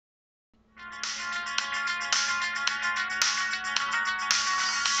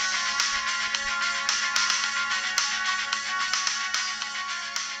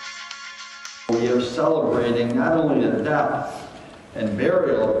we're celebrating not only the death and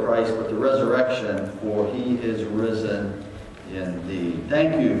burial of Christ, but the resurrection, for he is risen indeed.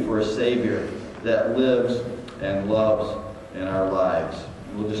 Thank you for a Savior that lives and loves in our lives.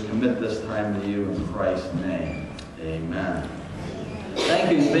 We'll just commit this time to you in Christ's name. Amen.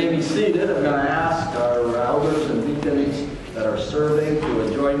 Thank you. You may be seated. I'm going to ask our elders and deacons that are serving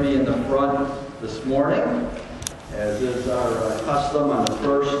to join me in the front this morning, as is our custom on the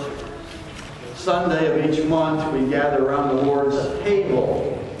first Sunday of each month. We gather around the Lord's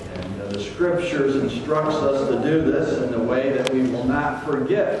table, and the Scriptures instructs us to do this in a way that we will not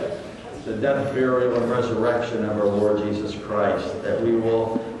forget the death, burial, and resurrection of our Lord Jesus Christ, that we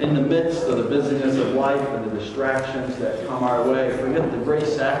will, in the midst of the busyness of life and the distractions that come our way, forget the great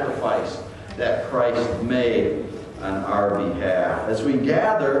sacrifice that Christ made on our behalf. As we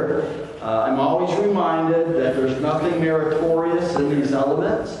gather, I'm always reminded that there's nothing meritorious in these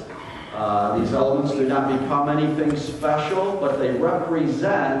elements. These elements do not become anything special, but they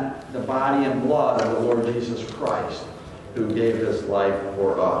represent the body and blood of the Lord Jesus Christ, who gave his life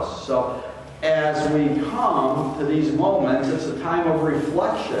for us. So as we come to these moments, it's a time of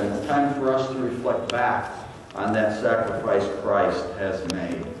reflection, a time for us to reflect back on that sacrifice Christ has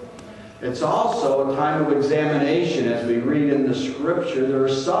made. It's also a time of examination. As we read in the Scripture, there are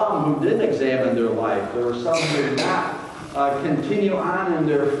some who didn't examine their life. There are some who did not continue on in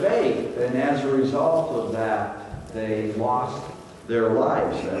their faith, and as a result of that, they lost their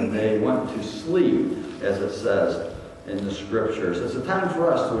lives and they went to sleep, as it says in the Scriptures. It's a time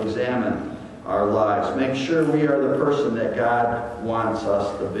for us to examine our lives, make sure we are the person that God wants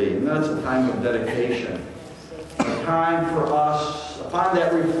us to be. And that's a time of dedication, a time for us, upon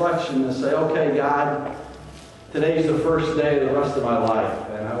that reflection, to say, okay, God, today's the first day of the rest of my life,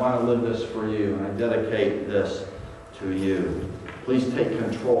 and I want to live this for you, and I dedicate this to you. Please take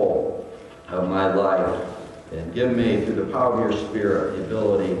control of my life and give me, through the power of your Spirit, the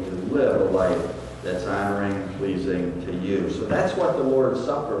ability to live a life that's honoring and pleasing to you. So that's what the Lord's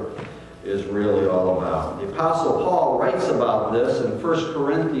Supper is really all about. The Apostle Paul writes about this in 1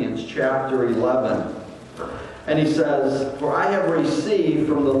 Corinthians chapter 11. And he says, "For I have received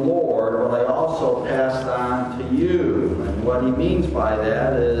from the Lord what I also passed on to you." And what he means by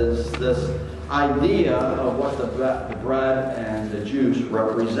that is this idea of what the bread and the juice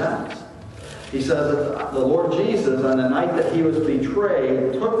represents. He says that the Lord Jesus, on the night that he was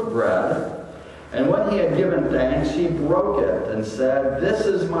betrayed, took bread, and when he had given thanks, he broke it and said, "This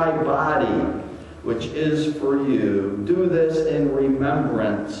is my body, which is for you. Do this in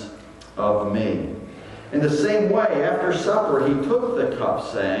remembrance of me." In the same way, after supper, he took the cup,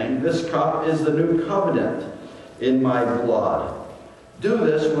 saying, "This cup is the new covenant in my blood. Do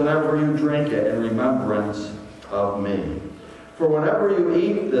this whenever you drink it in remembrance of me. For whenever you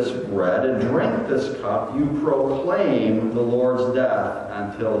eat this bread and drink this cup, you proclaim the Lord's death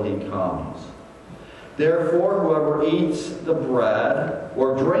until he comes. Therefore, whoever eats the bread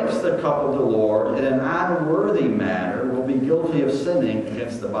or drinks the cup of the Lord in an unworthy manner will be guilty of sinning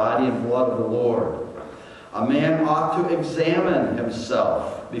against the body and blood of the Lord. A man ought to examine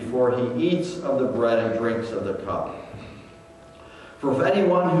himself before he eats of the bread and drinks of the cup. For if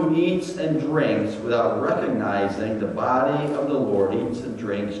anyone who eats and drinks without recognizing the body of the Lord eats and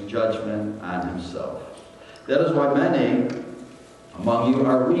drinks judgment on himself. That is why many among you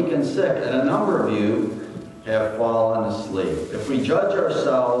are weak and sick, and a number of you have fallen asleep. If we judge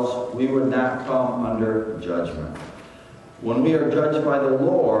ourselves, we would not come under judgment. When we are judged by the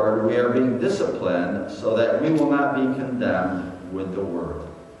Lord, we are being disciplined so that we will not be condemned with the world.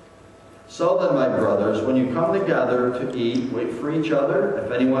 So then, my brothers, when you come together to eat, wait for each other.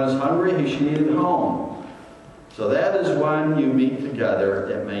 If anyone is hungry, he should eat at home. So that is when you meet together,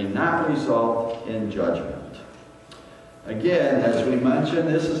 it may not result in judgment. Again, as we mentioned,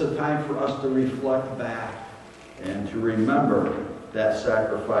 this is a time for us to reflect back and to remember that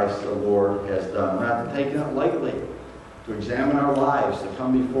sacrifice the Lord has done. We're not to take it lightly, to examine our lives, to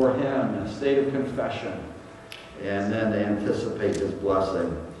come before him in a state of confession, and then to anticipate his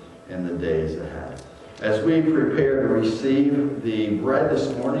blessing in the days ahead. As we prepare to receive the bread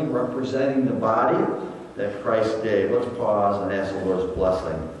this morning, representing the body that Christ gave, let's pause and ask the Lord's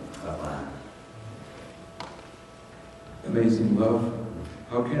blessing upon it. Amazing love.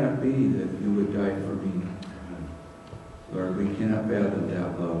 How can it be that you would die for me? Lord, we cannot fathom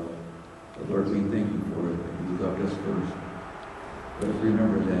that love. But Lord, we thank you for it, that you loved us first. Let us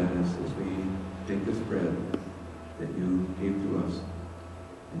remember that as we take this bread that you gave to us.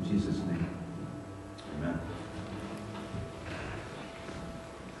 In Jesus' name. Amen.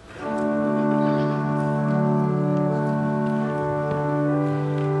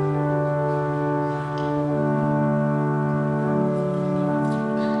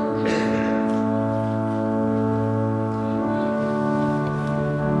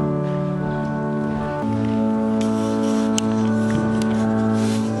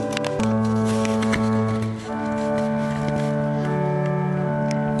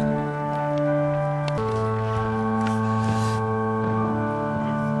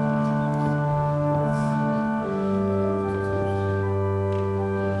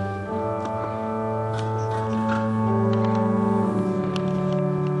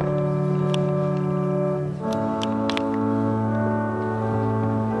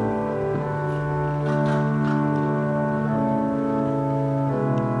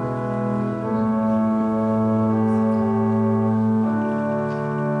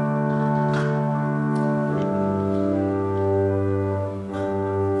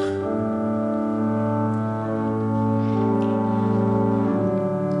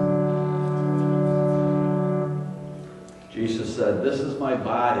 said, "This is my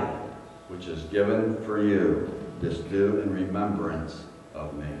body, which is given for you. This do in remembrance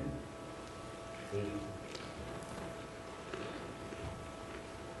of me."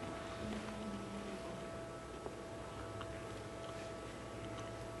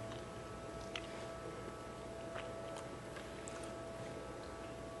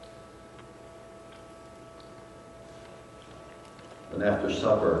 And after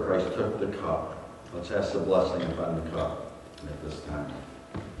supper, Christ took the cup. Let's ask the blessing upon the cup at this time.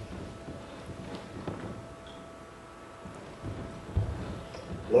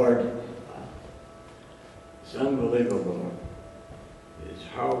 Lord, it's unbelievable is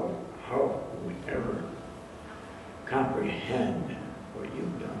how we ever comprehend what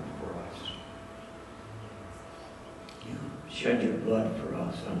you've done for us. You shed your blood for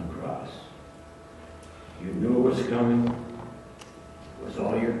us on the cross. You knew it was coming. It was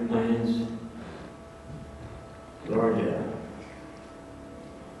all your plans. Lord,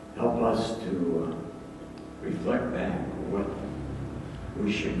 help us to reflect back what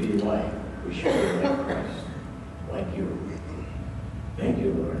we should be like. We should be like Christ, like you. Thank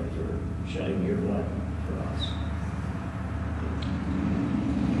you, Lord, for shedding your blood for us.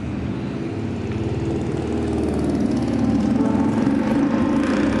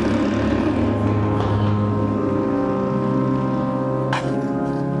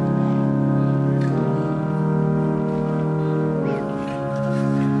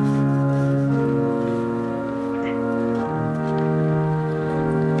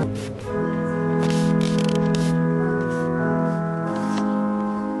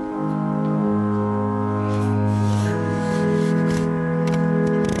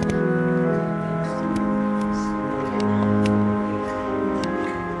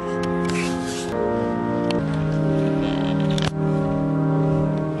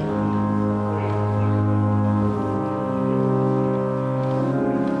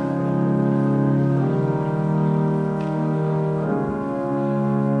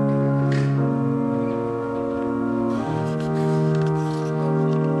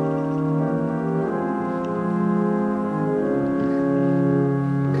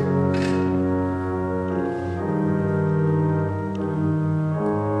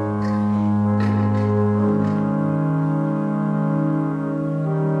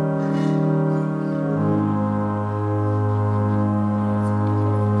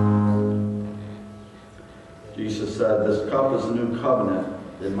 Jesus said, "This cup is a new covenant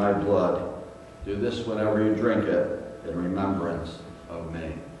in my blood. Do this whenever you drink it in remembrance of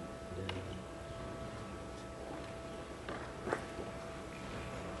me."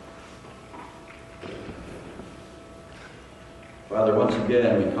 Father, once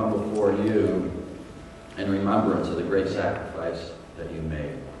again, we come before you in remembrance of the great sacrifice that you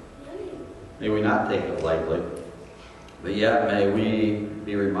made. May we not take it lightly, but yet may we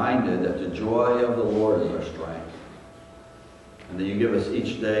be reminded that the joy of the Lord is our strength, and that you give us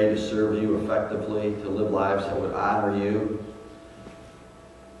each day to serve you effectively, to live lives that would honor you,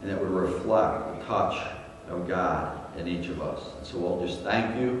 and that would reflect the touch of God in each of us. And so we'll just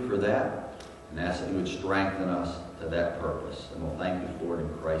thank you for that, and ask that you would strengthen us to that purpose. And we'll thank you for it in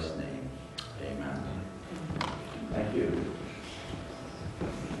Christ's name. Amen. Thank you.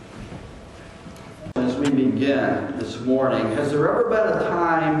 As we begin this morning, has there ever been a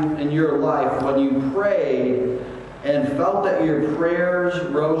time in your life when you prayed and felt that your prayers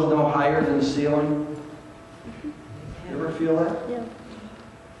rose no higher than the ceiling? You ever feel that? Yeah.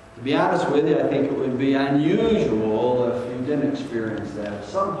 To be honest with you, I think it would be unusual if you didn't experience that at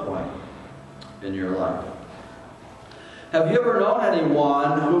some point in your life. Have you ever known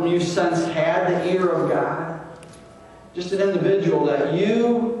anyone whom you sensed had the ear of God? Just an individual that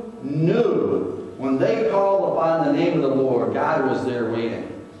you knew when they called upon the name of the Lord, God was there waiting.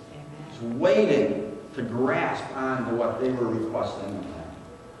 He was waiting to grasp onto what they were requesting of him.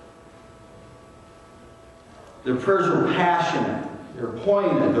 Their prayers were passionate, they're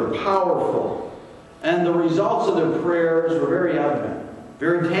poignant, they're powerful, and the results of their prayers were very evident,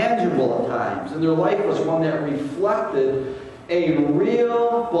 very tangible at times, and their life was one that reflected a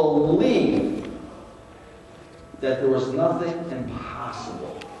real belief that there was nothing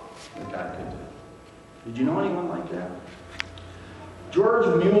impossible that God could do. Did you know anyone like that? George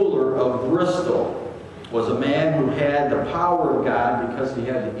Mueller of Bristol was a man who had the power of God because he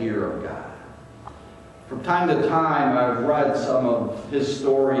had the ear of God. From time to time, I've read some of his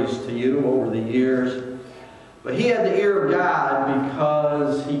stories to you over the years. But he had the ear of God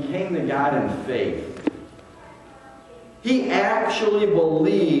because he came to God in faith. He actually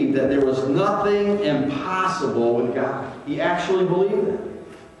believed that there was nothing impossible with God. He actually believed it.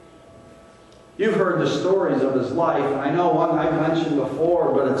 You've heard the stories of his life, and I know one I've mentioned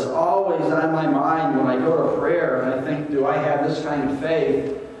before, but it's always on my mind when I go to prayer, and I think, do I have this kind of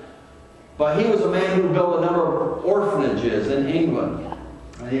faith? But he was a man who built a number of orphanages in England.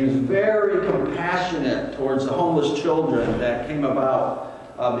 And he was very compassionate towards the homeless children that came about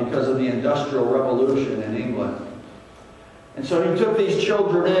because of the Industrial Revolution in England. And so he took these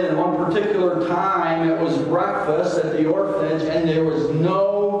children in, and one particular time it was breakfast at the orphanage, and there was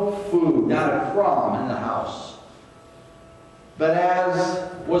no food, not a crumb in the house. But as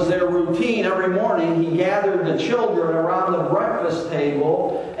was their routine every morning, he gathered the children around the breakfast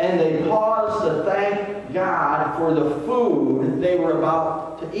table, and they paused to thank God for the food they were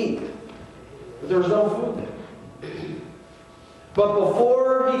about to eat. But there was no food there. But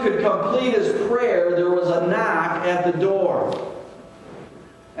before he could complete his prayer, there was a knock at the door.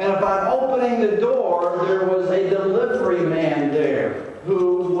 And upon opening the door, there was a delivery man there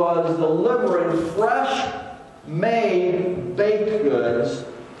who was delivering fresh-made baked goods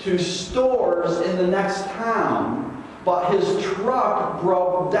to stores in the next town. But his truck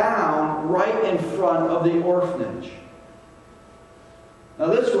broke down right in front of the orphanage. Now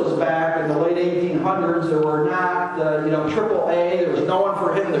this was back in the late 1800s. There were not, AAA. There was no one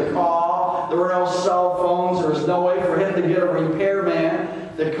for him to call. There were no cell phones. There was no way for him to get a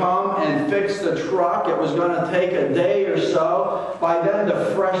repairman to come and fix the truck. It was going to take a day or so. By then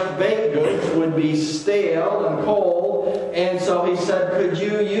the fresh baked goods would be stale and cold. And so he said, could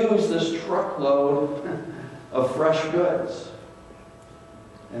you use this truckload of fresh goods?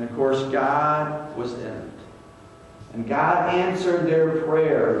 And of course God was in it. And God answered their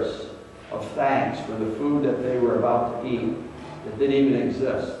prayers of thanks for the food that they were about to eat that didn't even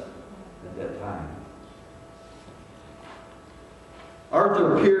exist at that time.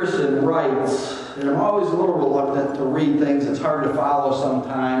 Arthur Pearson writes, and I'm always a little reluctant to read things, it's hard to follow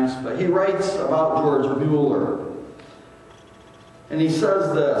sometimes, but he writes about George Mueller. And he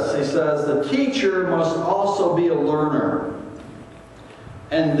says this, he says, the teacher must also be a learner.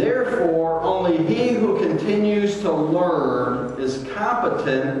 And therefore, only he who continues to learn is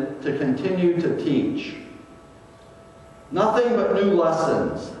competent to continue to teach. Nothing but new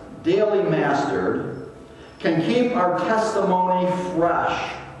lessons, daily mastered, can keep our testimony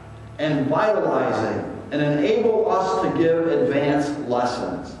fresh and vitalizing and enable us to give advanced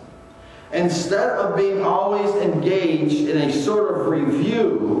lessons. Instead of being always engaged in a sort of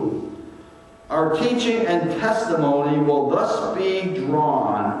review, our teaching and testimony will thus be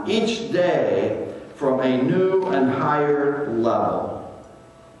drawn each day from a new and higher level.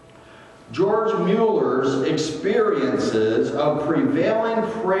 George Mueller's experiences of prevailing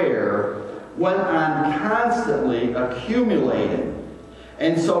prayer went on constantly accumulating,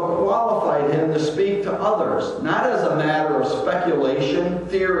 and so qualified him to speak to others, not as a matter of speculation,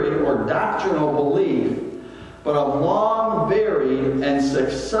 theory, or doctrinal belief, but a long, varied, and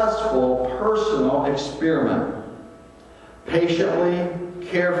successful personal experiment. Patiently,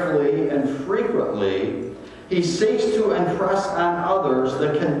 carefully, and frequently, he seeks to impress on others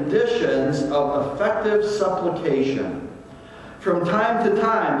the conditions of effective supplication. From time to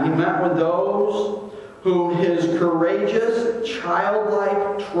time, he met with those whom his courageous,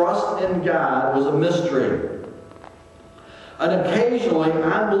 childlike trust in God was a mystery. And occasionally,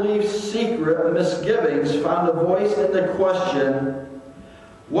 unbelief's secret misgivings found a voice in the question,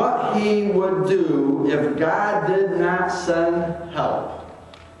 what he would do if God did not send help.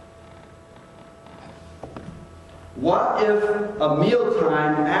 What if a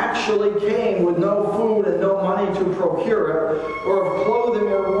mealtime actually came with no food and no money to procure it, or if clothing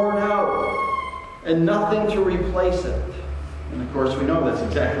were worn out and nothing to replace it? And of course we know that's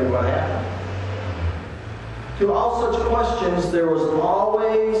exactly what happened. To all such questions, there was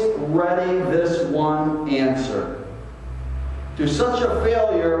always ready this one answer. To such a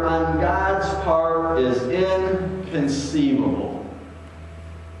failure on God's part is inconceivable.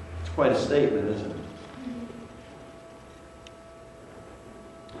 It's quite a statement, isn't it?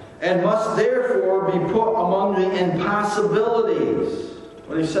 And must therefore be put among the impossibilities.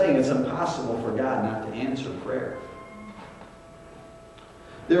 What he's saying, it's impossible for God not to answer prayer.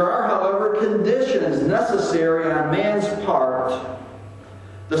 There are, however, conditions necessary on man's part.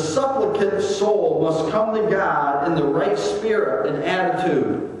 The supplicant soul must come to God in the right spirit and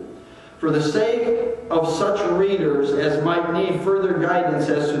attitude. For the sake of such readers as might need further guidance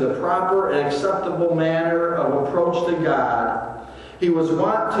as to the proper and acceptable manner of approach to God, he was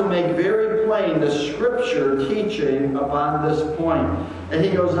wont to make very plain the Scripture teaching upon this point. And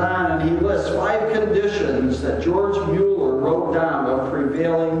he goes on and he lists 5 conditions that George Mueller wrote down of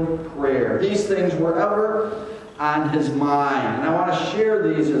prevailing prayer. These things were ever on his mind. And I want to share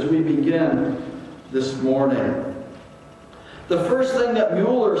these as we begin this morning. The first thing that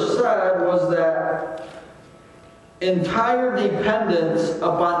Mueller said was that entire dependence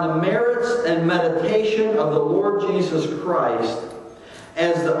upon the merits and meditation of the Lord Jesus Christ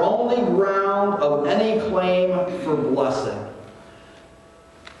as the only ground of any claim for blessing.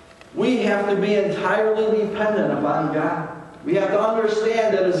 We have to be entirely dependent upon God. We have to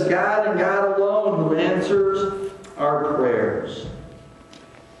understand that it's God and God alone who answers our prayers.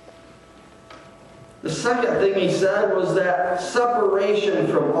 The second thing he said was that separation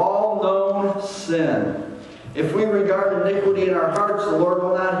from all known sin. If we regard iniquity in our hearts, the Lord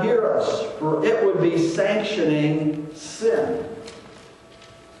will not hear us, for it would be sanctioning sin.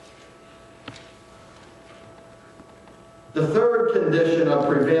 The third condition of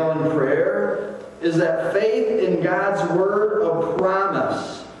prevailing prayer is that faith in God's word of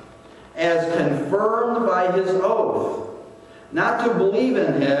promise, as confirmed by His oath. Not to believe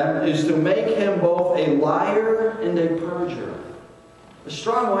in Him is to make Him both a liar and a perjurer. A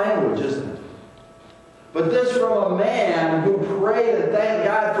strong language, isn't it? But this from a man who prayed and thanked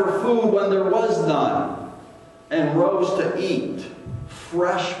God for food when there was none, and rose to eat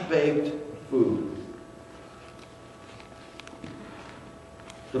fresh-baked food.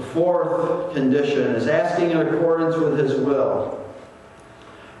 The fourth condition is asking in accordance with His will.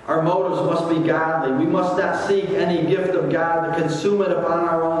 Our motives must be godly. We must not seek any gift of God to consume it upon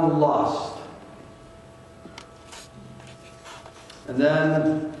our own lust. And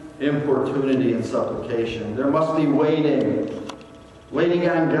then importunity and supplication. There must be waiting. Waiting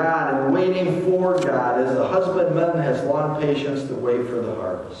on God and waiting for God, as the husbandman has long patience to wait for the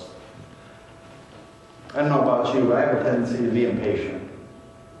harvest. I don't know about you, but I have a tendency to be impatient.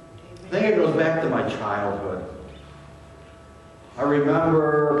 I think it goes back to my childhood. I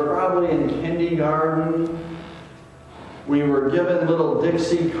remember probably in kindergarten, we were given little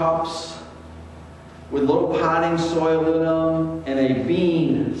Dixie cups with little potting soil in them and a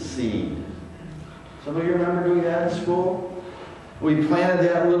bean seed. Some of you remember doing that in school? We planted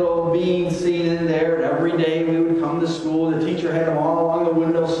that little bean seed in there, and every day we would come to school. The teacher had them all along the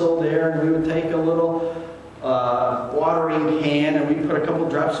windowsill there, and we would take a little watering can, and we'd put a couple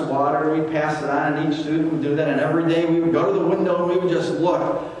drops of water, and we'd pass it on, and each student would do that. And every day we would go to the window, and we would just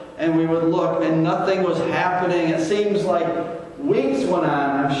look, and we would look, and nothing was happening. It seems like weeks went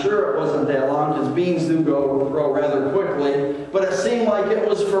on. I'm sure it wasn't that long, because beans do grow rather quickly, but it seemed like it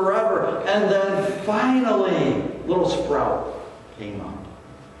was forever. And then finally, a little sprout came up.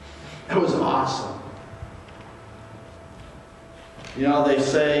 It was awesome. You know, they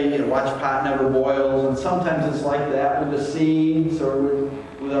say, watch pot never boils, and sometimes it's like that with the seeds or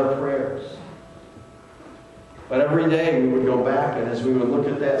with our prayers. But every day we would go back, and as we would look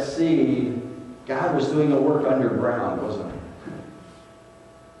at that seed, God was doing a work underground, wasn't He?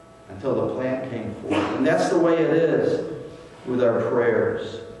 Until the plant came forth. And that's the way it is with our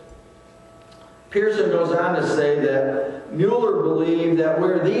prayers. Pearson goes on to say that Mueller believed that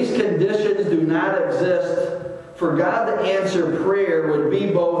where these conditions do not exist, for God to answer prayer would be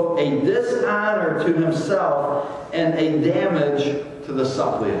both a dishonor to Himself and a damage to the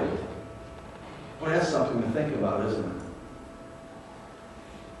suppliant. Well, that's something to think about, isn't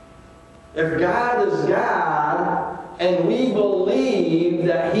it? If God is God, and we believe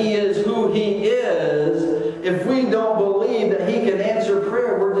that He is who He is, if we don't believe that He can answer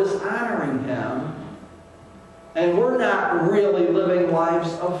prayer, we're dishonoring Him. And we're not really living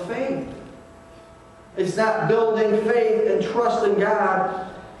lives of faith. It's not building faith and trust in God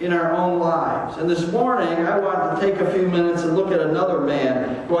in our own lives. And this morning, I want to take a few minutes and look at another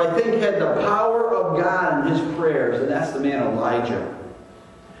man who I think had the power of God in his prayers, and that's the man Elijah.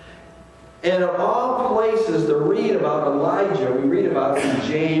 And of all places to read about Elijah, we read about it in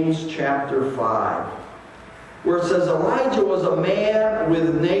James chapter 5, where it says Elijah was a man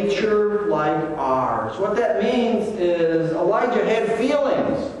with nature like ours. What that means is Elijah had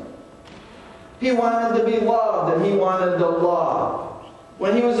feelings. He wanted to be loved, and he wanted to love.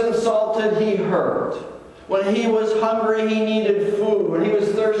 When he was insulted, he hurt. When he was hungry, he needed food. When he was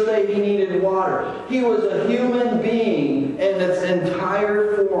thirsty, he needed water. He was a human being in its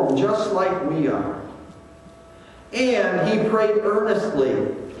entire form, just like we are. And he prayed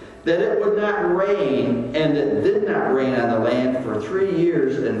earnestly that it would not rain, and it did not rain on the land for 3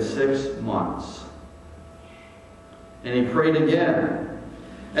 years and 6 months. And he prayed again.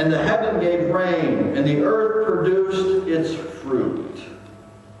 And the heaven gave rain, and the earth produced its fruit.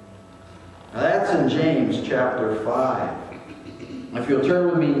 Now that's in James chapter 5. If you'll turn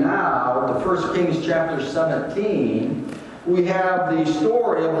with me now to 1 Kings chapter 17, we have the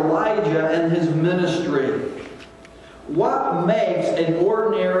story of Elijah and his ministry. What makes an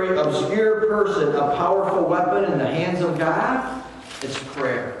ordinary, obscure person a powerful weapon in the hands of God? It's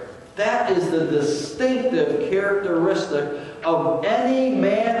prayer. That is the distinctive characteristic of any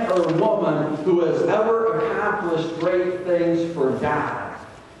man or woman who has ever accomplished great things for God.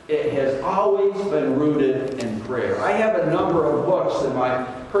 It has always been rooted in prayer. I have a number of books in my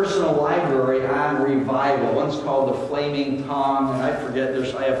personal library on revival. One's called The Flaming Tongue, and I forget,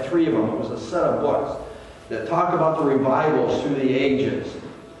 I have 3 of them. It was a set of books that talk about the revivals through the ages.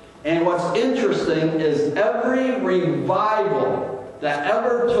 And what's interesting is every revival that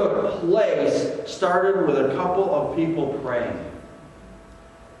ever took place started with a couple of people praying.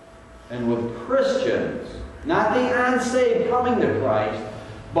 And with Christians, not the unsaved coming to Christ,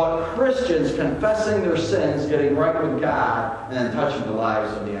 but Christians confessing their sins, getting right with God, and then touching the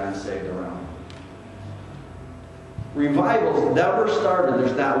lives of the unsaved around them. Revivals never started.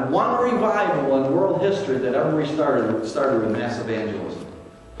 There's not one revival in world history that ever started with mass evangelism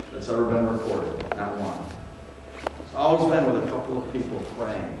that's ever been recorded. Not one. It's always been with a couple of people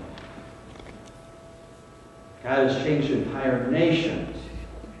praying. God has changed entire nations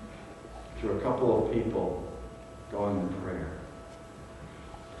through a couple of people going to prayer.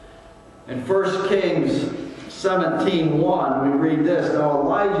 In 1 Kings 17:1, we read this. Now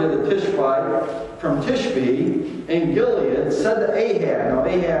Elijah the Tishbite from Tishbe in Gilead said to Ahab, now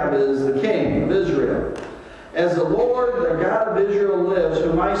Ahab is the king of Israel, as the Lord, the God of Israel lives,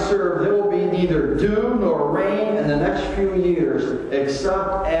 whom I serve, there will be neither dew nor rain in the next few years,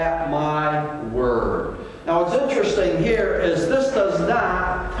 except at my word. Now what's interesting here is this does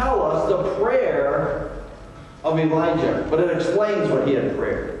not tell us the prayer of Elijah, but it explains what he had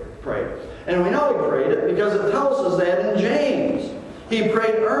prayed. And we know he prayed it because it tells us that in James. He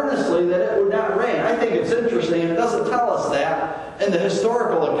prayed earnestly that it would not rain. I think it's interesting. It doesn't tell us that in the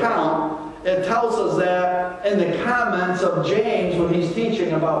historical account. It tells us that in the comments of James when he's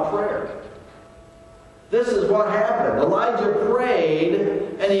teaching about prayer. This is what happened. Elijah prayed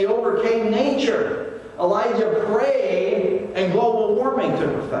and he overcame nature. Elijah prayed and global warming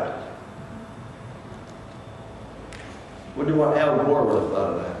took effect. Wonder what Al Gore would have thought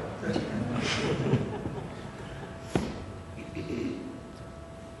of that.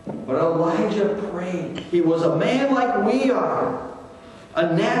 But Elijah prayed. He was a man like we are.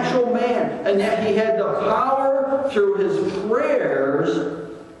 A natural man. And yet he had the power through his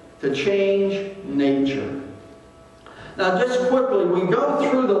prayers to change nature. Now just quickly, we go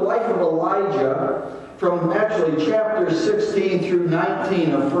through the life of Elijah from actually chapter 16 through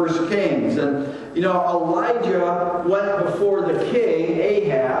 19 of 1 Kings. And you know, Elijah went before the king,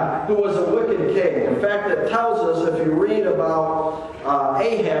 Ahab, who was a wicked king. In fact, it tells us, if you read about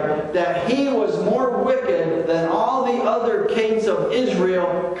Ahab, that he was more wicked than all the other kings of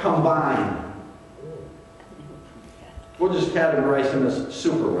Israel combined. We'll just categorize him as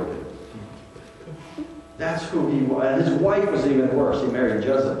super wicked. That's who he was. And his wife was even worse. He married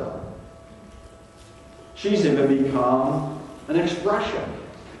Jezebel. She's even become an expression.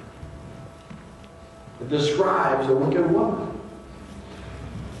 It describes a wicked woman.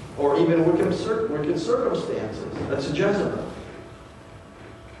 Or even wicked circumstances. That's a Jezebel.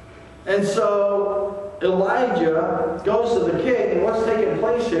 And so Elijah goes to the king, and what's taking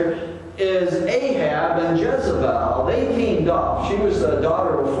place here is Ahab and Jezebel, they teamed up. She was the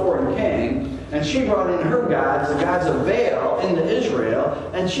daughter of a foreign king, and she brought in her gods, the gods of Baal, into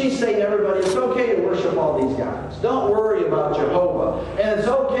Israel, and she's saying to everybody, it's okay to worship all these gods. Don't worry about Jehovah. And it's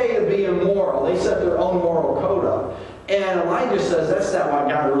okay to be immoral. They set their own moral code up. And Elijah says that's not what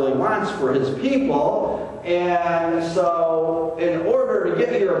God really wants for his people. And so in order to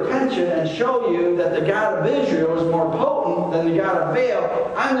get your attention and show you that the God of Israel is more potent than the God of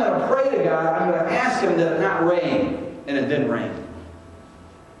Baal, I'm going to pray to God. I'm going to ask him that it not rain. And it didn't rain.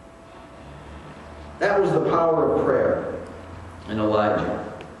 That was the power of prayer in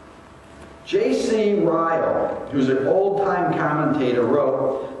Elijah. J.C. Ryle, who's an old-time commentator,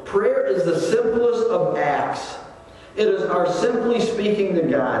 wrote, prayer is the simplest of acts. It is our simply speaking to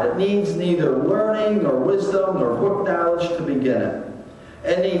God. It needs neither learning nor wisdom nor book knowledge to begin it.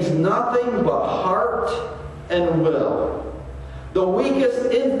 It needs nothing but heart and will. The weakest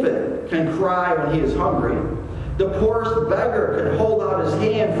infant can cry when he is hungry. The poorest beggar can hold out his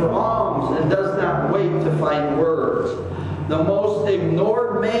hand for alms and does not wait to find words. The most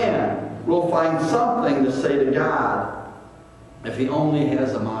ignored man will find something to say to God if he only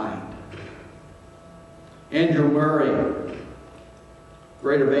has a mind. Andrew Murray,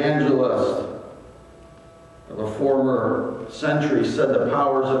 great evangelist of a former century, said the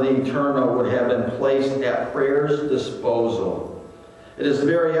powers of the eternal would have been placed at prayer's disposal. It is the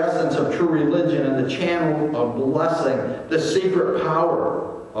very essence of true religion and the channel of blessing, the secret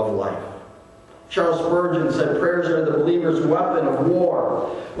power of life. Charles Spurgeon said, prayers are the believer's weapon of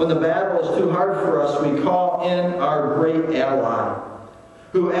war. When the battle is too hard for us, we call in our great ally,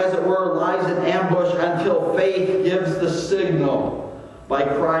 who, as it were, lies in ambush until faith gives the signal by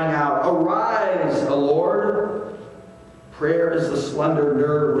crying out, "Arise, O Lord!" Prayer is the slender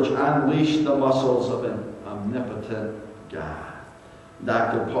nerve which unleashed the muscles of an omnipotent God.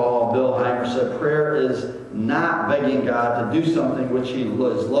 Dr. Paul Bilheimer said, prayer is not begging God to do something which he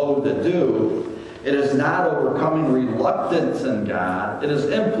is loath to do. It is not overcoming reluctance in God. It is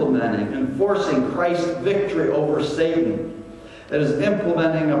implementing, enforcing Christ's victory over Satan. It is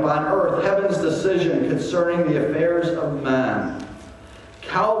implementing upon earth heaven's decision concerning the affairs of man.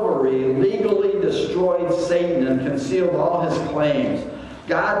 Calvary legally destroyed Satan and concealed all his claims.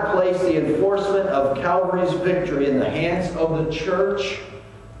 God placed the enforcement of Calvary's victory in the hands of the church.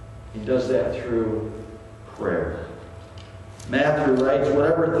 He does that through prayer. Matthew writes,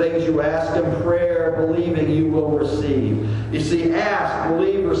 whatever things you ask in prayer, believing you will receive. You see, ask,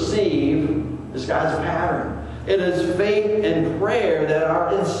 believe, receive is God's pattern. It is faith and prayer that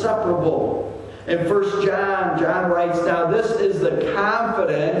are inseparable. In 1 John writes, now this is the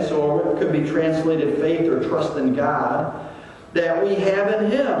confidence, or it could be translated faith or trust in God, that we have in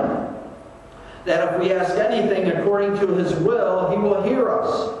Him. That if we ask anything according to His will, He will hear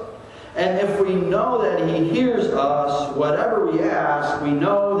us. And if we know that He hears us, whatever we ask, we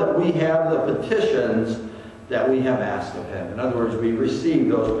know that we have the petitions that we have asked of Him. In other words, we receive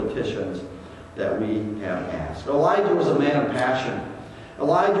those petitions that we have asked. Elijah was a man of passion.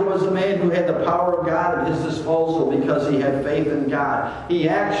 Elijah was a man who had the power of God at his disposal because he had faith in God. He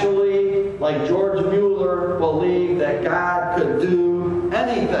actually, like George Mueller, believed that God could do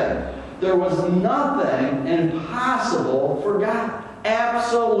anything. There was nothing impossible for God.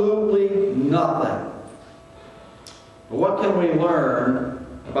 Absolutely nothing. But what can we learn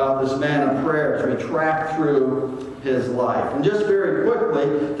about this man of prayer as we track through his life? And just very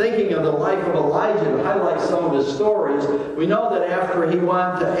quickly, thinking of the life of Elijah to highlight some of his stories, we know that after he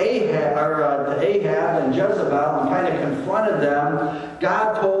went to Ahab and Jezebel and kind of confronted them,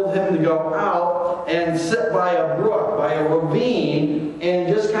 God told him to go out and sit by a brook, by a ravine, and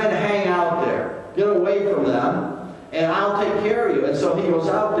just kind of hang out there. Get away from them. And I'll take care of you. And so he goes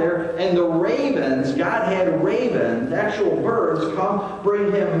out there, and the ravens, God had ravens, actual birds, come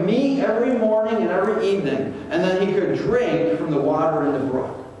bring him meat every morning and every evening. And then he could drink from the water in the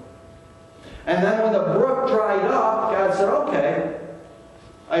brook. And then when the brook dried up, God said, okay,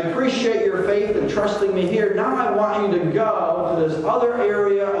 I appreciate your faith and trusting me here. Now I want you to go to this other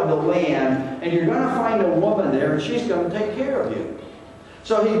area of the land, and you're going to find a woman there, and she's going to take care of you.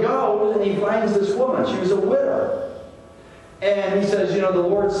 So he goes, and he finds this woman. She was a widow. And he says, you know, the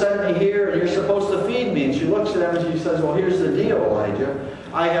Lord sent me here, and you're supposed to feed me. And she looks at him, and she says, well, here's the deal, Elijah.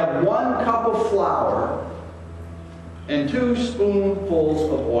 I have 1 cup of flour and 2 spoonfuls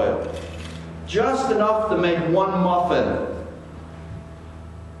of oil. Just enough to make 1 muffin.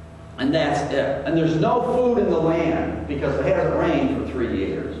 And that's it. And there's no food in the land because it hasn't rained for 3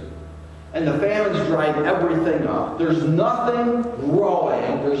 years. And the famine's dried everything up. There's nothing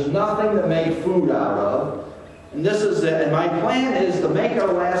growing. There's nothing to make food out of. And this is it. And my plan is to make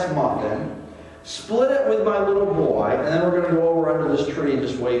our last muffin, split it with my little boy, and then we're going to go over under this tree and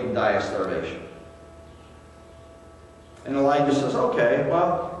just wait and die of starvation. And Elijah says, okay,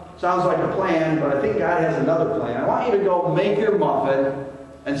 well, sounds like a plan, but I think God has another plan. I want you to go make your muffin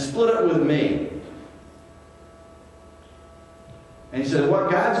and split it with me. And he said, what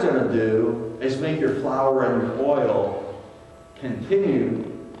God's going to do is make your flour and your oil continue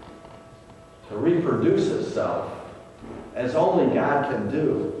to reproduce itself as only God can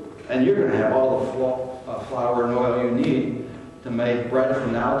do. And you're going to have all the flour and oil you need to make bread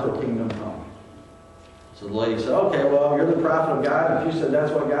from now till kingdom come. So the lady said, okay, well, you're the prophet of God. If you said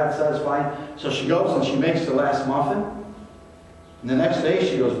that's what God says, fine. So she goes and she makes the last muffin. And the next day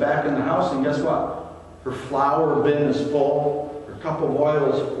she goes back in the house, and guess what? Her flour bin is full. Her cup of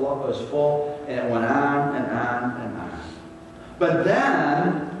oil is full. And it went on and on and on. But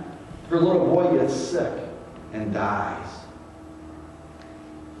then her little boy gets sick and dies.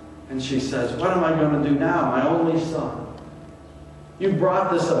 And she says, what am I going to do now? My only son. You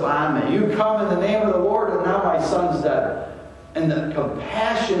brought this upon me. You come in the name of the Lord, and now my son's dead. And the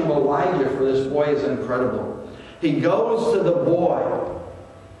compassion of Elijah for this boy is incredible. He goes to the boy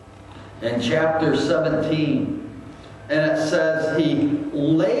in chapter 17. And it says he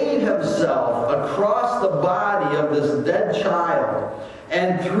laid himself across the body of this dead child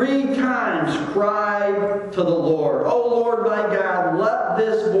and 3 times cried to the Lord, "O Lord my God, let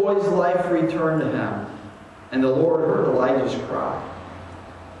this boy's life return to him." And the Lord heard Elijah's cry,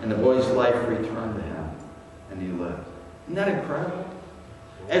 and the boy's life returned to him, and he lived. Isn't that incredible?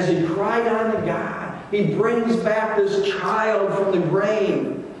 As he cried unto God, he brings back this child from the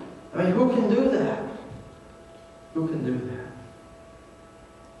grave. I mean, who can do that? Who can do that?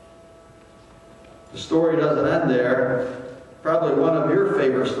 The story doesn't end there. Probably one of your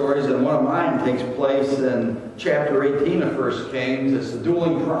favorite stories, and one of mine, takes place in chapter 18 of 1 Kings. It's the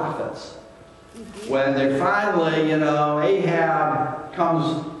dueling prophets. When they finally, Ahab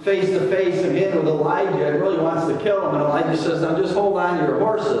comes face to face again with Elijah and really wants to kill him. And Elijah says, "Now just hold on to your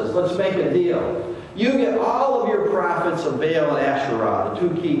horses. Let's make a deal. You get all of your prophets of Baal and Asherah, the 2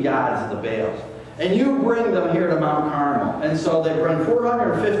 key gods of the Baals, and you bring them here to Mount Carmel." And so they bring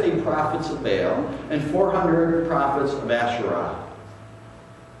 450 prophets of Baal and 400 prophets of Asherah.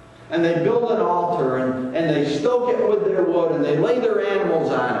 And they build an altar, and they stoke it with their wood, and they lay their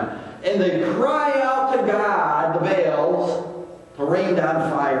animals on it. And they cry out to God, the Baals, to rain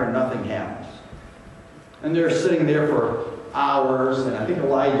down fire, and nothing happens. And they're sitting there for hours, and I think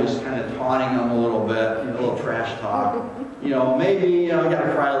Elijah's kind of taunting them a little bit, a little trash talk. Maybe, you got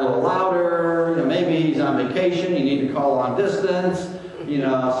to cry a little louder. Maybe he's on vacation. You need to call long distance.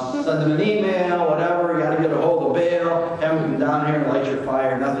 Send him an email, whatever. You got to get a hold of Baal. Have him come down here and light your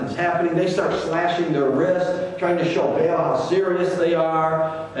fire. Nothing's happening. They start slashing their wrists, trying to show Baal how serious they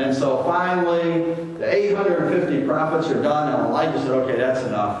are. And so finally, the 850 prophets are done, and Elijah said, "Okay, that's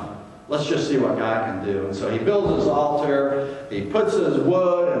enough. Let's just see what God can do." And so he builds his altar. He puts his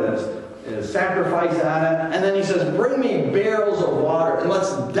wood and his sacrifice on it. And then he says, "Bring me barrels of water, and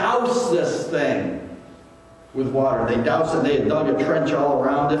let's douse this thing with water." They doused it. They had dug a trench all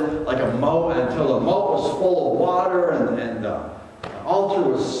around it, like a moat, until the moat was full of water, and the altar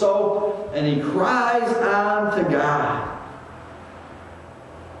was soaked. And he cries on to God.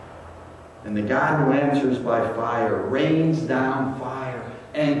 And the God who answers by fire rains down fire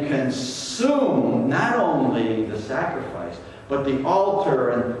and consumes not only the sacrifice, but the altar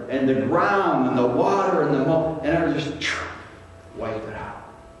and the ground and the water and the moat, and it just wiped it out.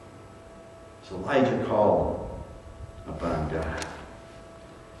 So Elijah called upon God.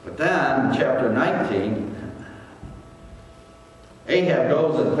 But then, chapter 19, Ahab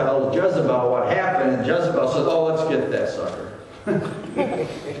goes and tells Jezebel what happened, and Jezebel says, "Oh, let's get that sucker."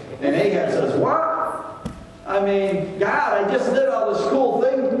 And Ahab says, "What? I mean, God, I just did all this cool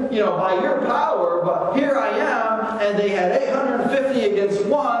thing, by your power, but here I am, and they had 850 against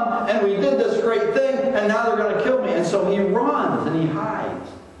 1, and we did this great thing, and now they're going to kill me." And so he runs and he hides.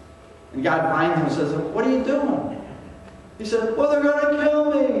 And God finds him and says, "What are you doing?" He said, "Well, they're going to kill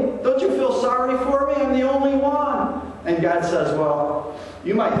me. Don't you feel sorry for me? I'm the only one." And God says, "Well,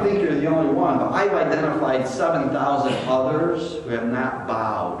 you might think you're the only one, but I've identified 7,000 others who have not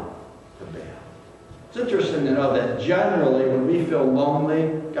bowed to Baal." It's interesting to know that generally when we feel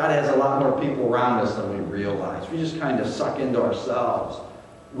lonely, God has a lot more people around us than we realize. We just kind of suck into ourselves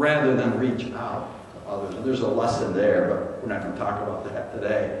rather than reach out to others. And there's a lesson there, but we're not going to talk about that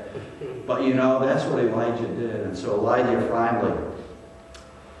today. But that's what Elijah did. And so Elijah finally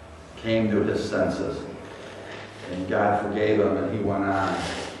came to his senses. And God forgave him, and he went on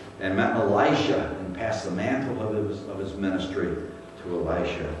and met Elisha and passed the mantle of his ministry to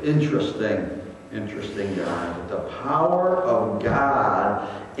Elisha. Interesting guy. But the power of God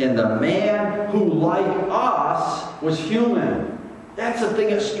in the man who, like us, was human. That's the thing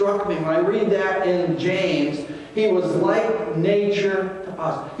that struck me when I read that in James. He was like nature to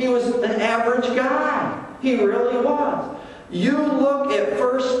us. He was an average guy. He really was. You look at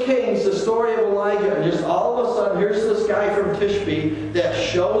 1 Kings, the story of Elijah, and just all of a sudden, here's this guy from Tishbe that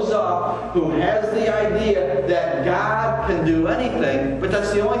shows up who has the idea that God can do anything, but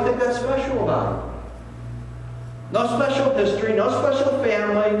that's the only thing that's special about him. No special history, no special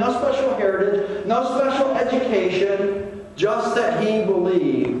family, no special heritage, no special education, just that he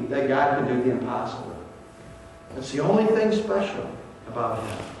believed that God could do the impossible. That's the only thing special about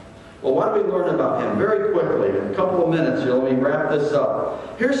him. Well, what do we learn about him? Very quickly, in a couple of minutes, let me wrap this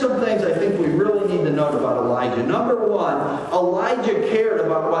up. Here's some things I think we really need to note about Elijah. Number one, Elijah cared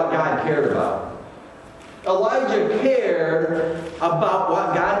about what God cared about. Elijah cared about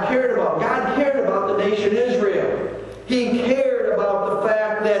what God cared about. God cared about the nation Israel. He cared about the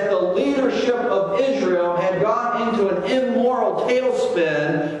fact that the leadership of Israel had gone into an immoral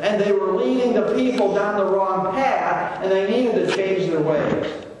tailspin, and they were leading the people down the wrong path, and they needed to change their ways.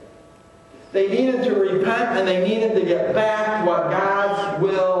 They needed to repent, and they needed to get back to what God's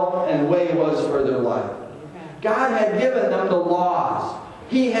will and way was for their life. God had given them the laws.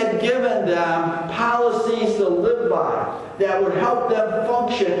 He had given them policies to live by that would help them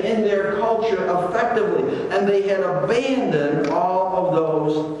function in their culture effectively. And they had abandoned all of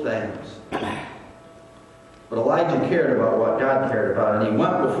those things. But Elijah cared about what God cared about. And he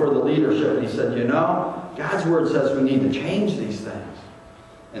went before the leadership and he said, you know, God's word says we need to change these things.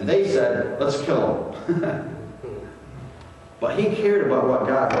 And they said, let's kill him. But he cared about what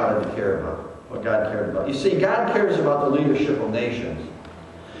God wanted to care about. What God cared about. You see, God cares about the leadership of nations.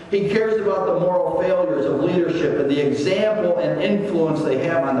 He cares about the moral failures of leadership and the example and influence they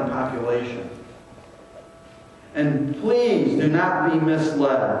have on the population. And please do not be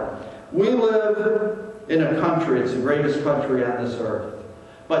misled. We live in a country, it's the greatest country on this earth.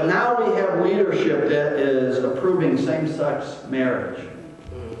 But now we have leadership that is approving same-sex marriage.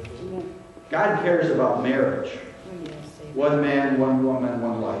 God cares about marriage. One man, one woman,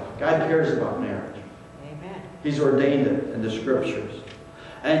 one life. God cares about marriage. Amen. He's ordained it in the Scriptures.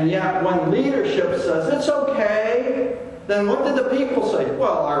 And yet when leadership says it's okay, then what did the people say?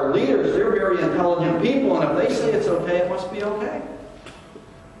 Well, our leaders, they're very intelligent people, and if they say it's okay, it must be okay.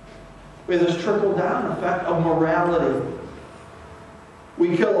 We have this trickle-down effect of morality.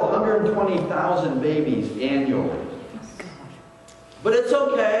 We kill 120,000 babies annually. But it's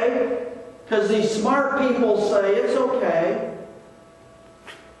okay, because these smart people say it's okay.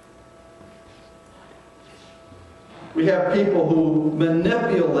 We have people who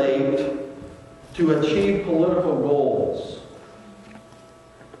manipulate to achieve political goals.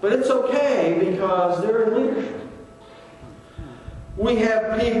 But it's okay because they're in leadership. We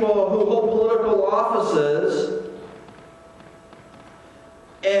have people who hold political offices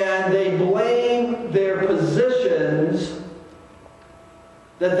and they blame their positions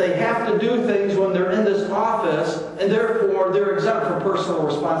that they have to do things when they're in this office, and therefore they're exempt from personal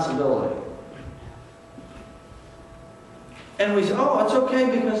responsibility. And we say, oh, it's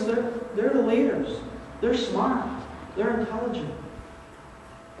okay because they're the leaders. They're smart. They're intelligent.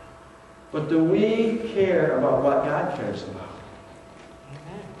 But do we care about what God cares about?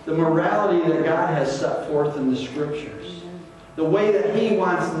 The morality that God has set forth in the Scriptures. The way that He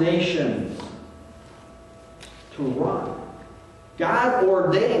wants nations to run. God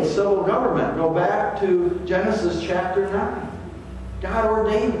ordained civil government. Go back to Genesis chapter 9. God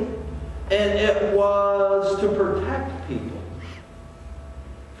ordained it. And it was to protect people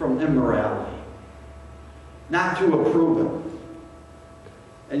from immorality. Not to approve it.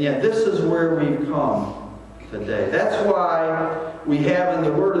 And yet this is where we've come today. That's why we have in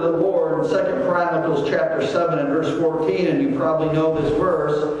the word of the Lord in 2 Chronicles chapter 7 and verse 14, and you probably know this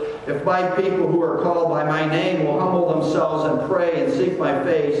verse, if my people who are called by my name will humble themselves and pray and seek my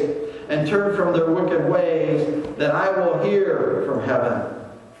face and turn from their wicked ways, then I will hear from heaven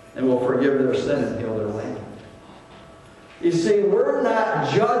and will forgive their sin and heal their land. You see, we're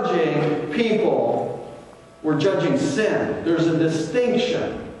not judging people, we're judging sin. There's a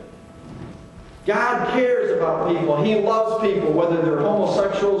distinction. God cares about people. He loves people, whether they're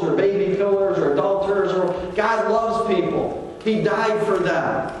homosexuals or baby killers or adulterers. God loves people. He died for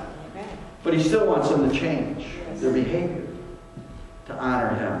them. But He still wants them to change their behavior to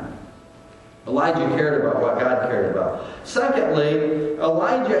honor Him. Elijah cared about what God cared about. Secondly,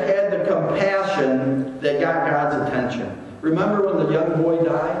 Elijah had the compassion that got God's attention. Remember when the young boy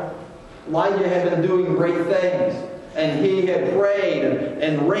died? Elijah had been doing great things. And he had prayed,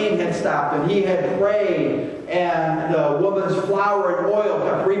 and rain had stopped, and he had prayed, and the woman's flour and oil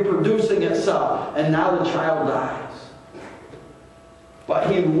kept reproducing itself, and now the child dies. But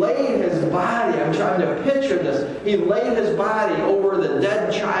he laid his body, I'm trying to picture this, he laid his body over the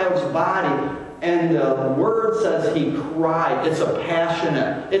dead child's body, and the word says he cried. It's a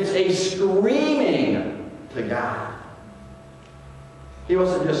passionate, it's a screaming to God. He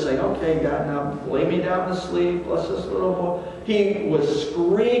wasn't just saying, okay, God, now lay me down to sleep, bless this little boy. He was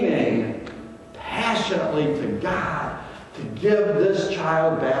screaming passionately to God to give this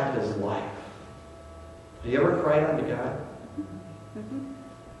child back his life. Have you ever cried unto God?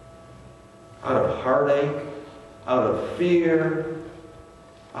 Out of heartache, out of fear,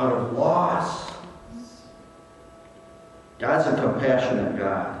 out of loss. God's a compassionate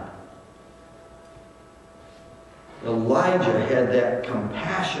God. Elijah had that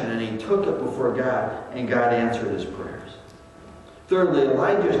compassion, and he took it before God, and God answered his prayers. Thirdly,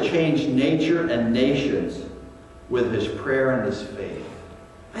 Elijah changed nature and nations with his prayer and his faith.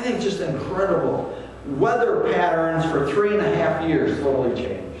 I think just incredible. Weather patterns for 3.5 years totally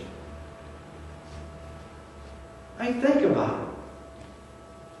changed. I mean, think about it.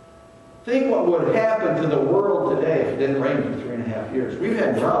 Think what would happen to the world today if it didn't rain for 3.5 years. We've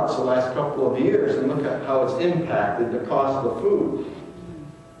had droughts the last couple of years, and look at how it's impacted the cost of food.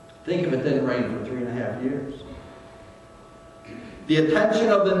 Think if it didn't rain for 3.5 years. The attention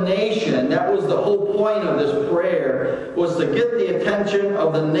of the nation, that was the whole point of this prayer, was to get the attention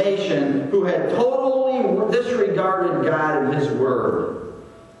of the nation who had totally disregarded God and His Word.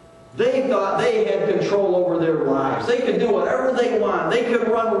 They thought they had control over their lives. They could do whatever they want. They could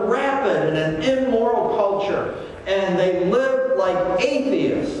run rapid in an immoral culture. And they lived like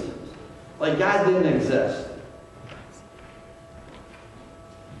atheists, like God didn't exist.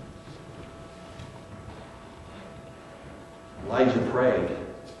 Elijah prayed.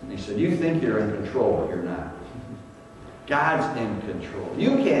 And he said, you think you're in control, but you're not. God's in control.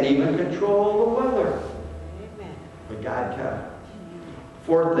 You can't even control the weather. But God can.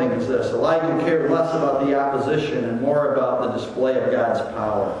 Fourth thing is this. Elijah cared less about the opposition and more about the display of God's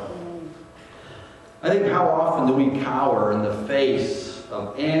power. I think how often do we cower in the face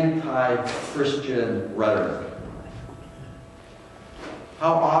of anti-Christian rhetoric?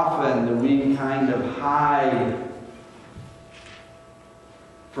 How often do we kind of hide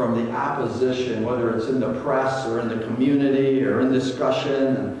from the opposition, whether it's in the press or in the community or in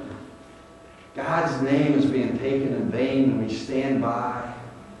discussion, and God's name is being taken in vain and we stand by.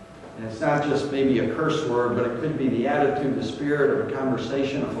 And it's not just maybe a curse word, but it could be the attitude, the spirit of a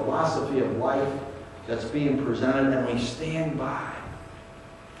conversation, a philosophy of life that's being presented, and we stand by.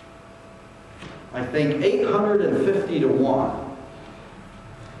 I think 850 to 1.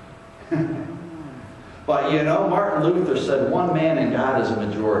 But you know, Martin Luther said one man in God is a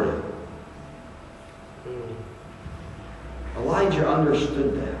majority. Elijah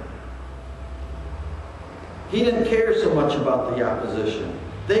understood that. He didn't care so much about the opposition.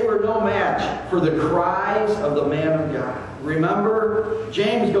 They were no match for the cries of the man of God. Remember,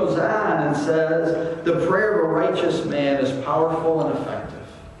 James goes on and says, the prayer of a righteous man is powerful and effective.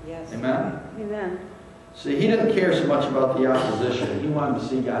 Yes. Amen? Amen. See, he didn't care so much about the opposition. He wanted to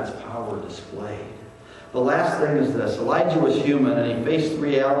see God's power displayed. The last thing is this. Elijah was human and he faced the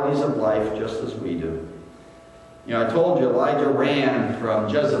realities of life just as we do. You know, I told you Elijah ran from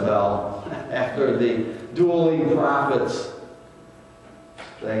Jezebel after the dueling prophets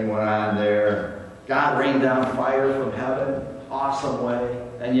thing went on there. God rained down fire from heaven, awesome way,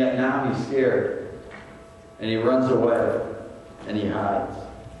 and yet now he's scared. And he runs away and he hides.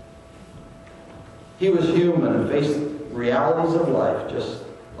 He was human and faced realities of life just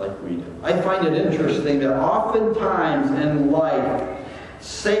like we do. I find it interesting that oftentimes in life,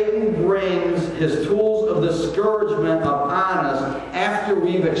 Satan brings his tools of discouragement upon us after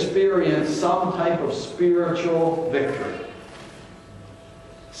we've experienced some type of spiritual victory.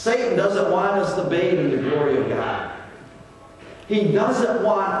 Satan doesn't want us to bathe in the glory of God. He doesn't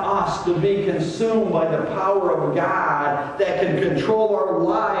want us to be consumed by the power of God that can control our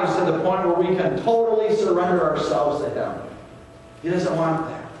lives to the point where we can totally surrender ourselves to Him. He doesn't want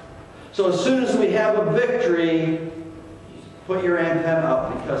that. So as soon as we have a victory, put your antenna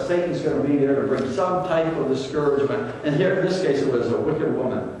up, because Satan's going to be there to bring some type of discouragement. And here in this case it was a wicked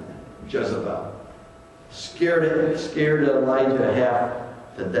woman, Jezebel. Scared Elijah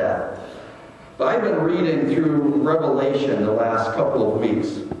half to death. But I've been reading through Revelation the last couple of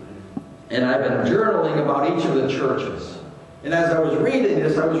weeks. And I've been journaling about each of the churches. And as I was reading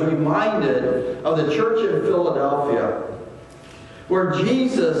this, I was reminded of the church in Philadelphia, where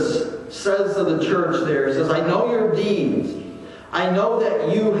Jesus says to the church there, He says, I know your deeds. I know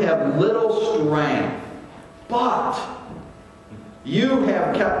that you have little strength, but you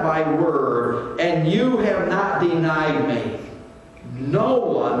have kept my word, and you have not denied me. No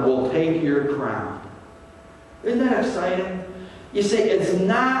one will take your crown. Isn't that exciting? You see, it's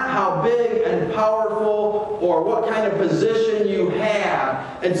not how big and powerful or what kind of position you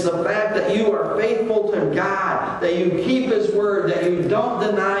have. It's the fact that you are faithful to God, that you keep His word, that you don't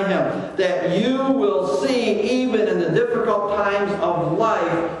deny Him, that you will see even in the difficult times of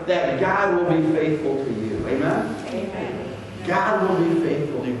life that God will be faithful to you. Amen? Amen. God will be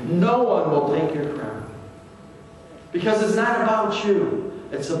faithful to you. No one will take your crown. Because it's not about you.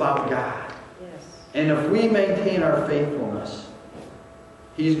 It's about God. Yes. And if we maintain our faithfulness,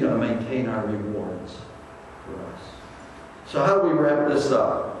 He's going to maintain our rewards for us. So how do we wrap this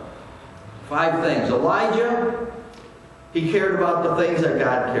up? 5 things. Elijah, he cared about the things that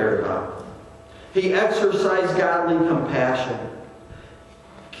God cared about. He exercised godly compassion.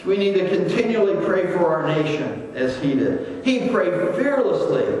 We need to continually pray for our nation as he did. He prayed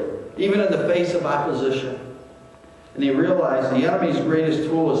fearlessly, even in the face of opposition. And he realized the enemy's greatest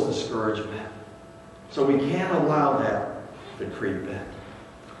tool is discouragement. So we can't allow that to creep in.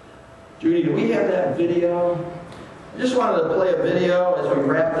 Judy, do we have that video? I just wanted to play a video as we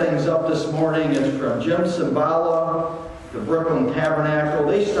wrap things up this morning. It's from Jim Cymbala, the Brooklyn Tabernacle.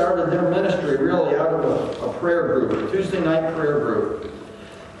 They started their ministry really out of a prayer group, a Tuesday night prayer group.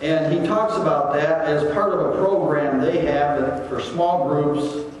 And he talks about that as part of a program they have for small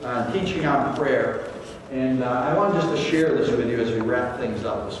groups teaching on prayer. And I wanted just to share this with you as we wrap things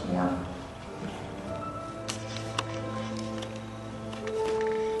up this morning.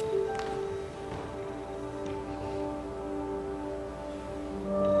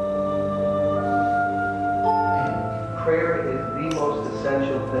 Prayer is the most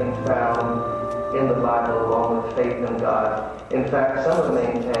essential thing found in the Bible, along with faith in God. In fact, some have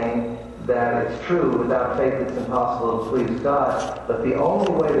maintained that it's true, without faith it's impossible to please God. But the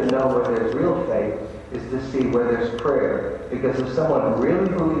only way to know where there's real faith is to see where there's prayer. Because if someone really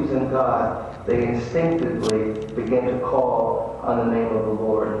believes in God, they instinctively begin to call on the name of the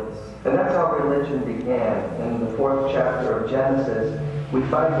Lord. And that's how religion began. In the 4th chapter of Genesis, we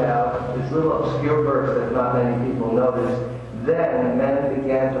find out this little obscure verse that not many people notice. Then men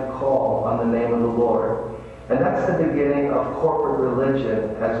began to call on the name of the Lord. And that's the beginning of corporate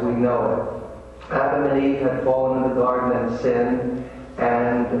religion as we know it. Adam and Eve had fallen in the garden and sinned,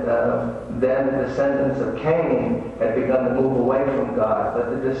 and then the descendants of Cain had begun to move away from God. But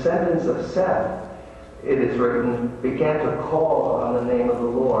the descendants of Seth, it is written, began to call on the name of the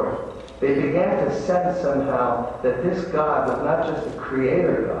Lord. They began to sense somehow that this God was not just a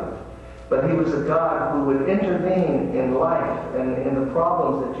creator God, but he was a God who would intervene in life and in the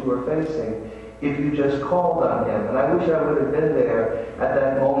problems that you were facing if you just called on him. And I wish I would have been there at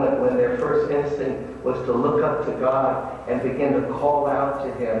that moment when their first instinct was to look up to God and begin to call out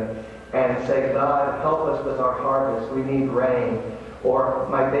to him and say, God, help us with our harvest. We need rain. Or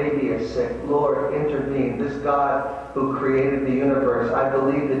my baby is sick. Lord, intervene. This God who created the universe, I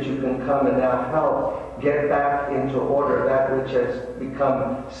believe that you can come and now help get back into order that which has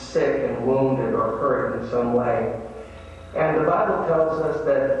become sick and wounded or hurt in some way. And the Bible tells us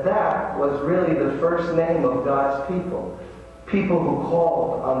that that was really the first name of God's people. People who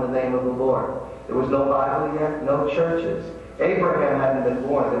called on the name of the Lord. There was no Bible yet, no churches. Abraham hadn't been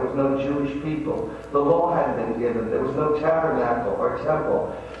born. There was no Jewish people. The law hadn't been given. There was no tabernacle or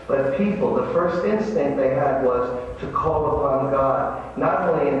temple. But people, the first instinct they had was to call upon God, not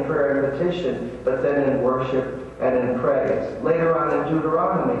only in prayer and petition, but then in worship and in praise. Later on in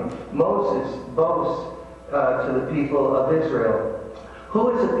Deuteronomy, Moses boasts to the people of Israel,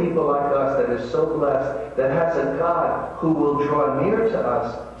 who is a people like us that is so blessed, that has a God who will draw near to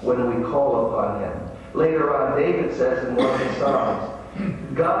us when we call upon him? Later on, David says in one of the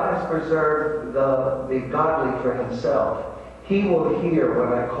Psalms, God has preserved the godly for himself. He will hear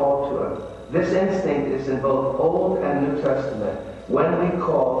when I call to him. This instinct is in both Old and New Testament. When we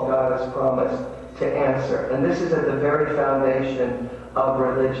call, God has promised to answer. And this is at the very foundation of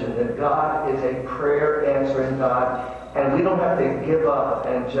religion, that God is a prayer-answering God, and we don't have to give up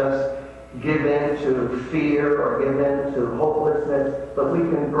and just give in to fear or give in to hopelessness, but we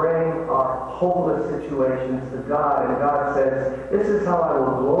can bring our hopeless situations to God, and God says, this is how I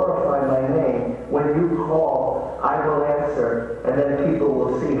will glorify my name. When you call, I will answer, and then people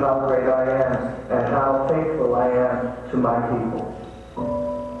will see how great I am and how faithful I am to my people.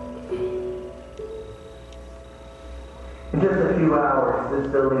 In just a few hours,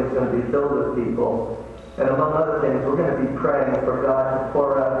 this building is going to be filled with people. And among other things, we're going to be praying for God to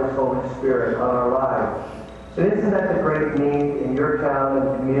pour out his Holy Spirit on our lives. And isn't that the great need in your town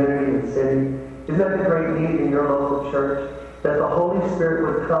and community and city? Isn't that the great need in your local church? That the Holy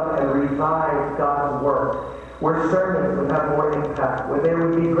Spirit would come and revive God's work, where sermons would have more impact, where there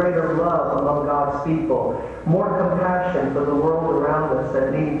would be greater love among God's people, more compassion for the world around us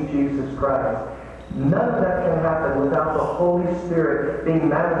that needs Jesus Christ. None of that can happen without the Holy Spirit being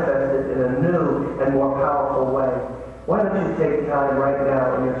manifested in a new and more powerful way. Why don't you take time right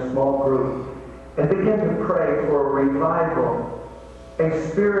now in your small group and begin to pray for a revival, a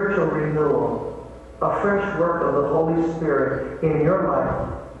spiritual renewal, a fresh work of the Holy Spirit in your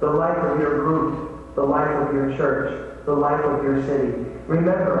life, the life of your group, the life of your church, the life of your city.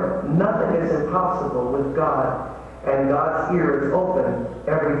 Remember, nothing is impossible with God, and God's ear is open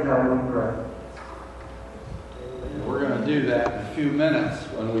every time we pray. We're going to do that in a few minutes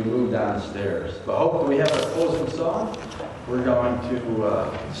when we move downstairs. But hopefully we have a closing song. We're going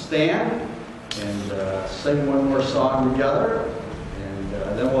to stand and sing one more song together.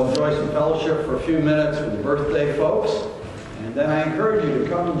 And then we'll enjoy some fellowship for a few minutes with the birthday folks. And then I encourage you to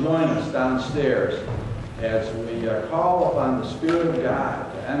come and join us downstairs as we call upon the Spirit of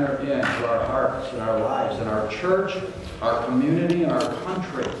God to enter into our hearts and our lives and our church, our community, and our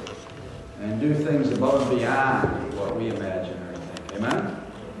country. and do things above and beyond what we imagine or think. Amen?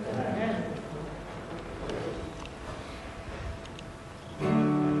 Amen.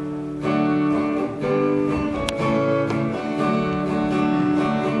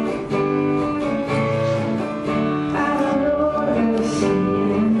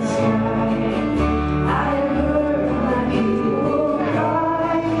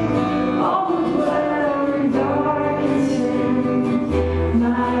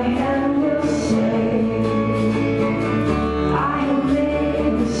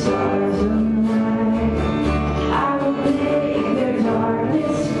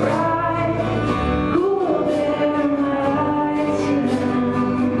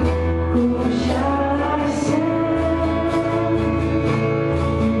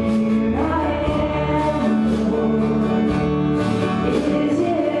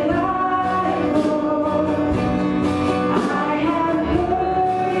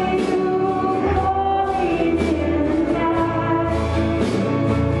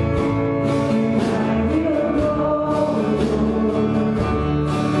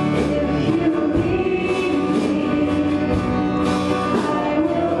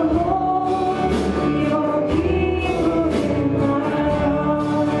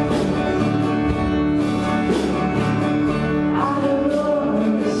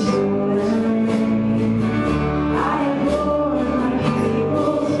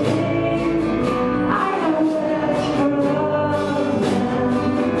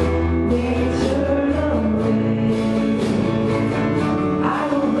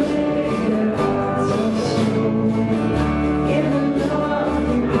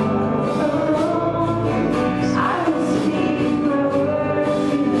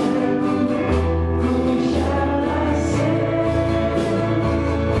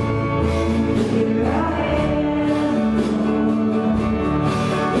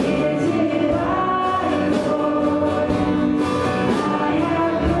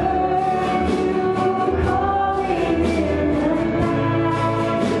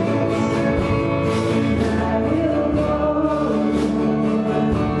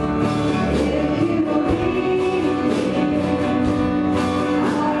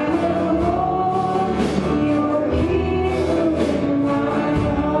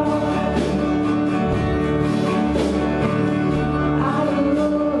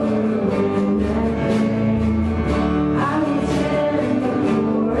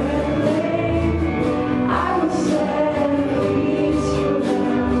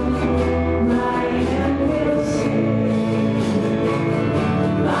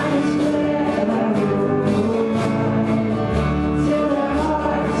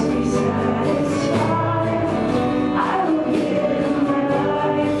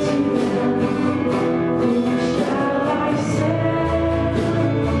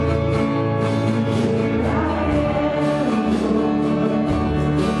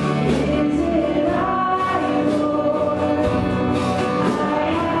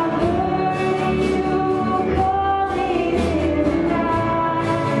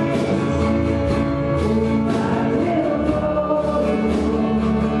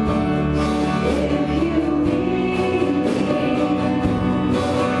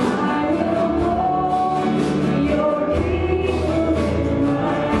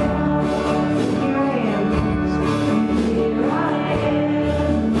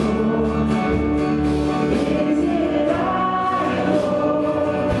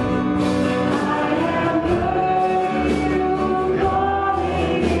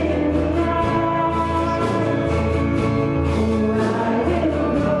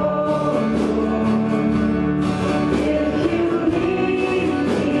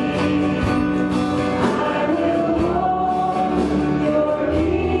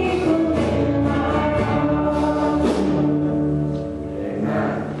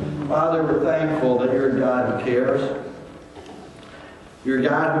 cares. You're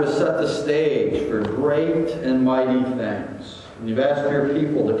God who has set the stage for great and mighty things. And you've asked your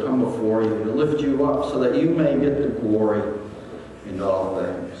people to come before you, to lift you up so that you may get the glory in all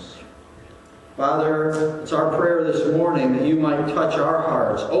things. Father, it's our prayer this morning that you might touch our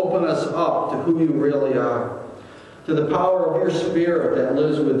hearts, open us up to who you really are, to the power of your Spirit that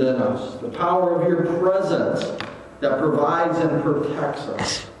lives within us, the power of your presence that provides and protects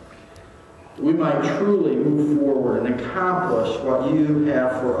us. We might truly move forward and accomplish what you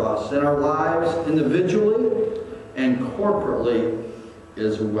have for us in our lives individually and corporately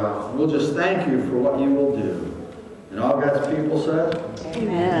as well. We'll just thank you for what you will do. And all God's people said?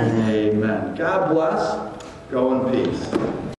 Amen. Amen. God bless. Go in peace.